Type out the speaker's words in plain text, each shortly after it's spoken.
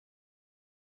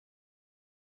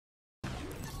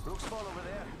Brooks fall over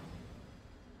there.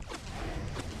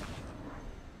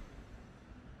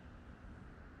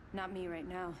 Not me right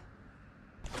now.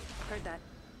 Heard that.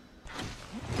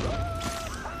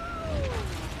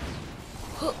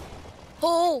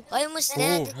 Oh, I almost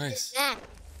landed nice. to the lamp.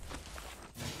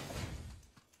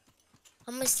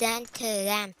 Almost landed to the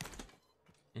lamp.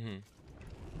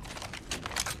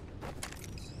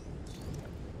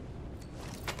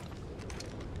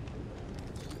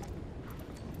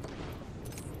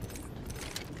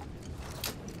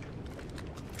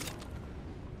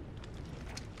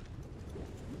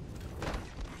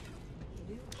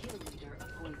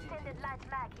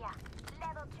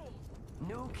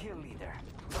 New kill leader.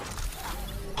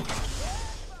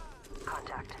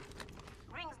 Contact.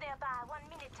 Rings nearby. 1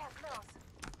 minute till close.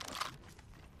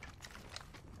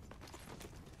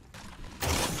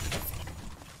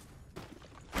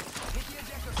 Hit the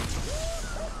ejector.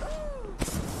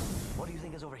 What do you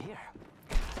think is over here?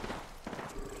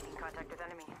 Taking contact with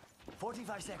enemy.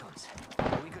 45 seconds.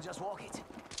 We could just walk it.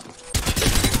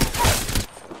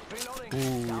 Reloading.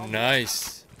 Ooh,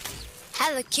 nice.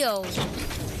 Have a kill.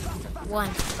 One.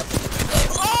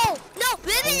 Oh! No!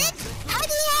 Wait a minute! How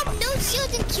do you have no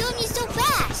shield and kill me so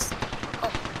fast?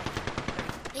 Oh.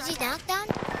 Is he knocked down?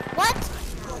 What?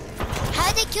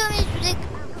 How did they kill me with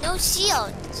no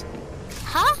shield?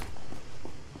 Huh?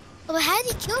 Oh, how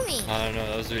did he kill me? I don't know,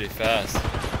 that was really fast.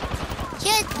 He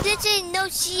had literally no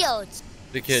shield.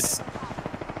 The kid.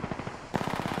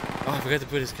 Oh, I forgot to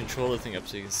put his controller thing up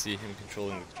so you can see him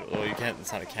controlling the controller. Oh, you can't,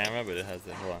 it's not a camera, but it has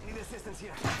the, hold on. Need assistance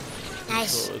here.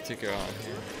 Nice. Controller ticker on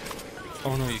here.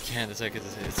 Oh no, you can't, it's like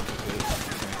it's a computer.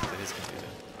 It is computer.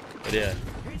 But yeah,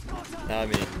 not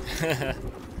me.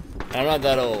 I'm not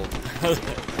that old.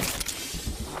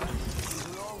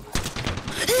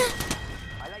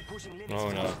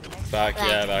 Oh no, back,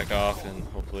 yeah, back off and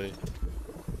hopefully.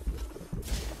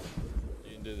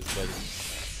 You can do this, buddy.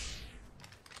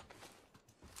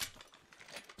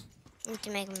 Need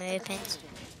to make my weapons.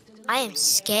 I am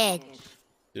scared.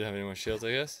 You don't have any more shields,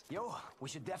 I guess? Yo, we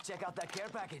should def check out that care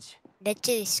package.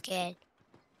 Literally scared.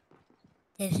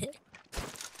 Oh my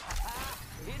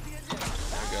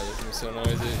god, this is so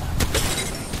noisy.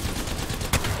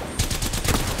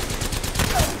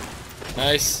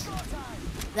 Nice.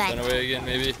 Right. Run away again,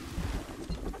 maybe.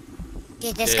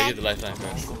 Get this Yeah, guy. get the lifeline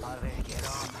first.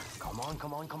 Come on,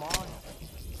 come on, come on.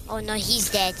 Oh no, he's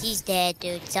dead. He's dead,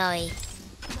 dude. Sorry.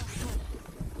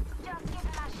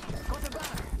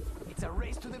 It's a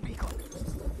race to the beacon.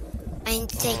 I need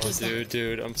to take his down.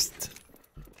 Dude,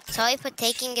 Sorry for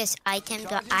taking this item,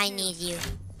 but I need you.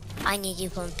 I need you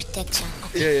for protection.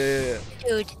 Yeah.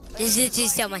 Dude, this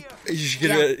is someone. You should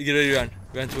get ready to run.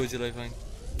 Run towards your lifeline.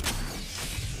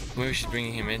 Maybe we should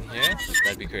bring him in here?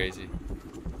 That'd be crazy.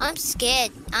 I'm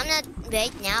scared. I'm not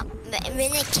right now. But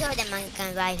when I kill them, I'm gonna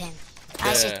revive him.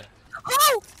 I should.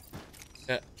 Oh!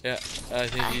 Yeah. I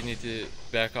think you need to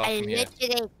back off I from here.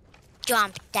 literally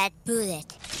jumped that bullet.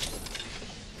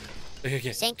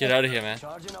 Okay. Thank Get you. out of here, man.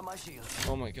 Charging on my shield.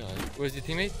 Oh my god. Where's your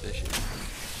teammate? There she is.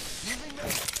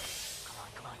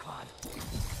 Come on.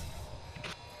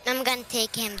 I'm gonna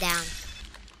take him down.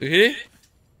 Really?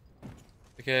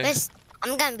 Okay. First,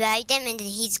 I'm gonna revive them, and then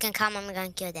he's gonna come. I'm gonna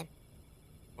kill them.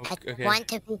 Okay. I want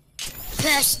to be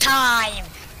first time.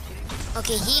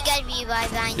 Okay, he got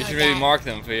revived. I know You should really that. mark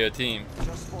them for your team.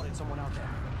 Just spotted someone out there.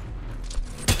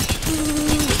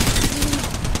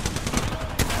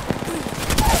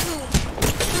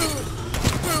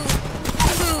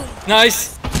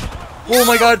 Nice! Oh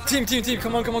my god, team,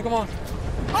 come on.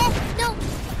 Oh no!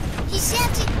 He's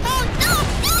empty. Oh no!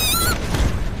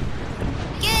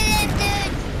 Get him,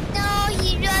 dude! No,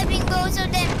 he's driving both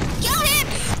of them. Kill him!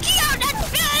 Kill that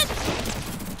man!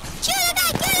 Kill the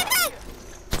guy!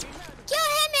 Kill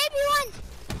him, everyone!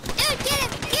 Dude, get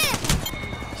him!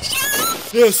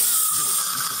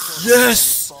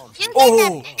 Yes! You Oh!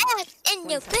 get that ass in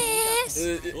your face!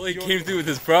 Well, he came through with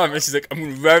his promise. He's like, I'm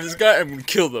gonna revive this guy, I'm gonna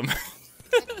kill them.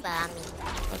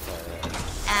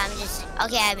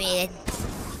 Okay, I made it.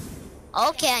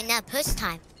 Okay, now push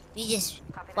time. We just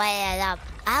fire it up.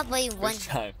 I'll wait one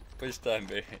Push time,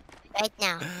 baby. right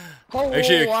now.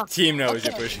 Actually, your team knows Okay.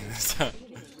 you're pushing this time.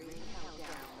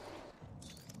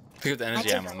 Pick up the I energy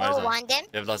just ammo, might as well. want them.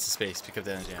 You have lots of space, pick up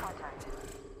the energy ammo.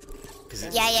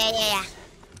 Yeah.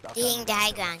 Being the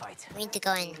high ground. We need to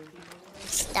go and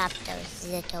stop those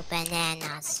little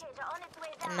bananas.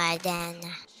 The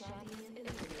banana.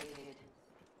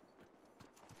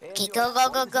 Okay, go.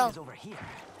 Over here.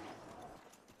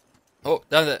 Oh,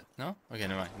 that was it. No? Okay,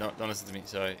 never mind. No, don't listen to me,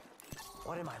 sorry.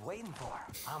 What am I waiting for?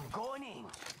 I'm going in.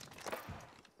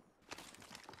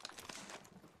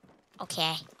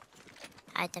 Okay.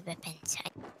 I at the weapons.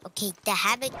 Okay, the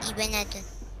habit even at the...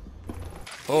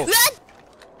 Oh. Run!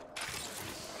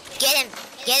 Get him!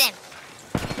 Get him!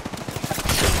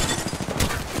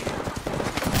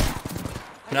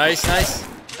 Nice, nice.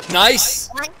 Nice!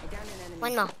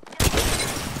 One more.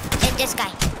 And this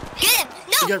guy. Get him!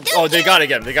 No! Get him. Oh, they gotta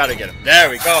get him. They gotta get him. There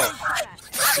we go.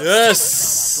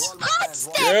 Yes!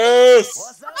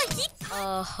 Yes!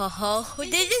 Oh,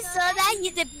 did you saw that?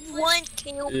 He's a one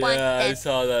kill one. Yeah, I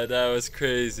saw that. That was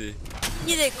crazy.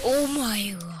 He's like, oh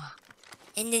my god.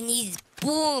 And then he's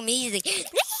boom. He's like,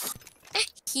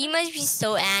 he must be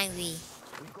so angry.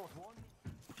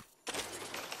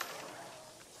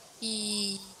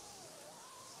 Yeet.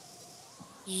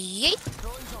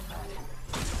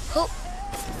 Oh.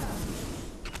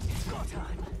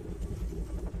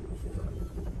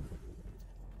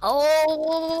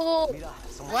 Oh,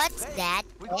 what's that?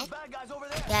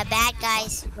 Yeah, bad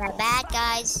guys. Yeah, bad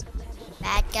guys.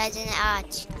 Bad guys in the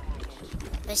arch.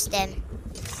 Push them.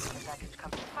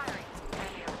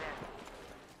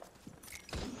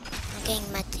 I'm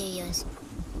getting materials.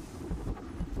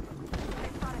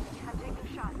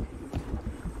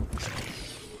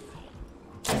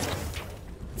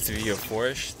 3 or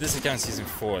 4-ish. This account season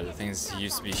 4. The things he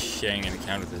used to be sharing an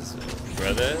account with his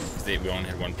brother. We only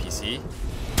had one PC.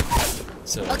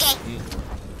 So Okay.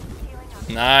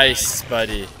 Nice,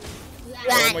 buddy. Run.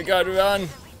 Oh my god, run!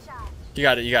 You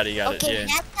got it, you got it, you got Okay, it.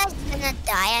 that guy's gonna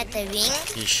die at the ring.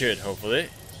 He should, hopefully.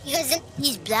 Because if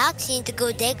these blocks need to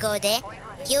go there,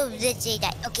 he'll literally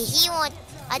die. Okay, he won't.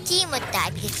 Our team would die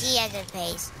because he has a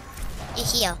face. You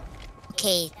heal.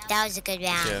 Okay, that was a good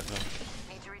round. Careful.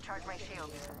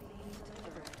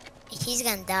 He's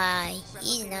gonna die.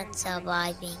 He's not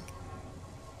surviving.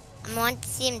 I want to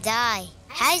see him die.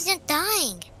 How is he not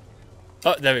dying?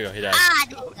 Oh, there we go, he died. Ah,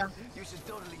 there we go. You should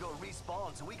totally go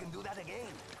respawn so we can do that again.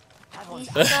 Have one.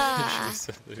 Ah.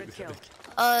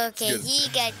 Okay, Good. he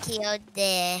got killed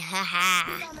there.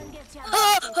 Haha.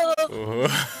 Oh.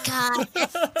 God,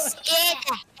 that scared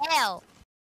the hell.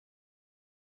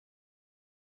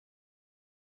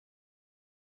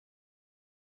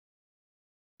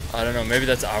 I don't know, maybe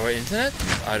that's our internet?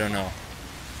 I don't know.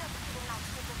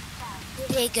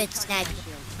 Very good sniper.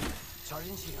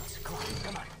 Charging shields. Come on,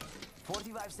 come on.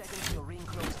 45 seconds till ring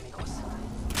close, amigos.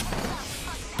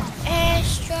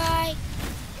 Airstrike.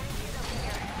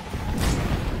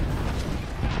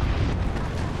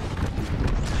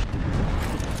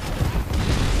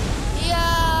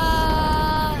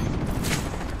 Yeah.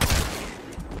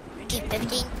 Okay,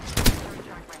 15.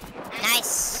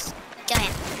 Nice. Kill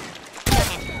him. Kill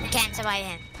him. We can't survive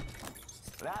him.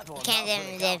 That We one. can't let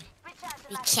him live.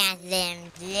 We can't let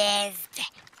him live.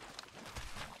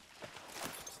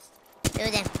 Do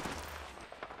them.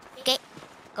 Okay.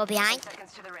 Go behind.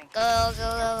 Go, go,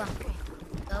 go,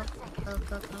 go. Go, go,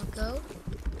 go, go, go.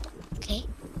 Okay.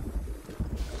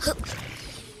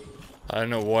 I don't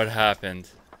know what happened.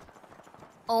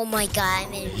 Oh my god,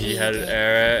 I'm in He had an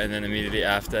error, and then immediately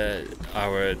after,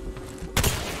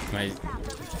 my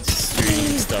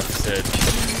stream stuff said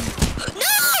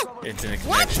No! internet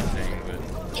What? connection thing, but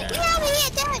Get yeah. over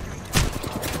here, Dad!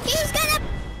 He's gonna...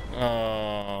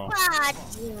 Oh,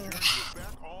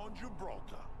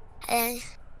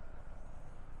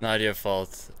 not your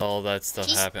fault. All that stuff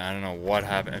Jeez. happened. I don't know what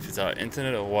happened. If it's our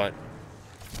internet or what.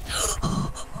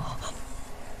 No!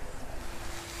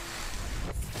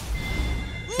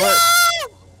 What?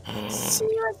 She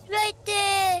was right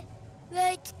there!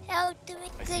 Right out to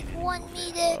it, like 1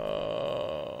 meter.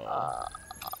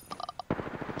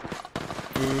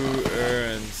 Boo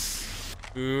earns.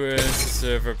 Boo earns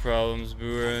server problems.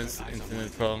 Boo earns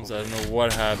internet problems. I don't know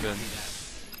what happened.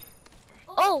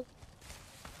 Oh!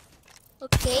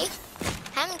 Okay.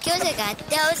 How many kills I got?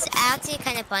 That was actually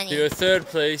kind of funny. You're third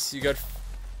place. You got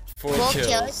 4 4 kills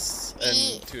kills, and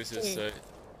 3 2 assists. Right?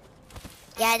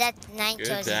 Yeah, that's 9 Good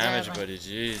kills. damage, is buddy.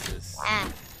 Jesus.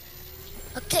 Ah.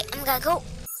 Okay, I'm gonna go.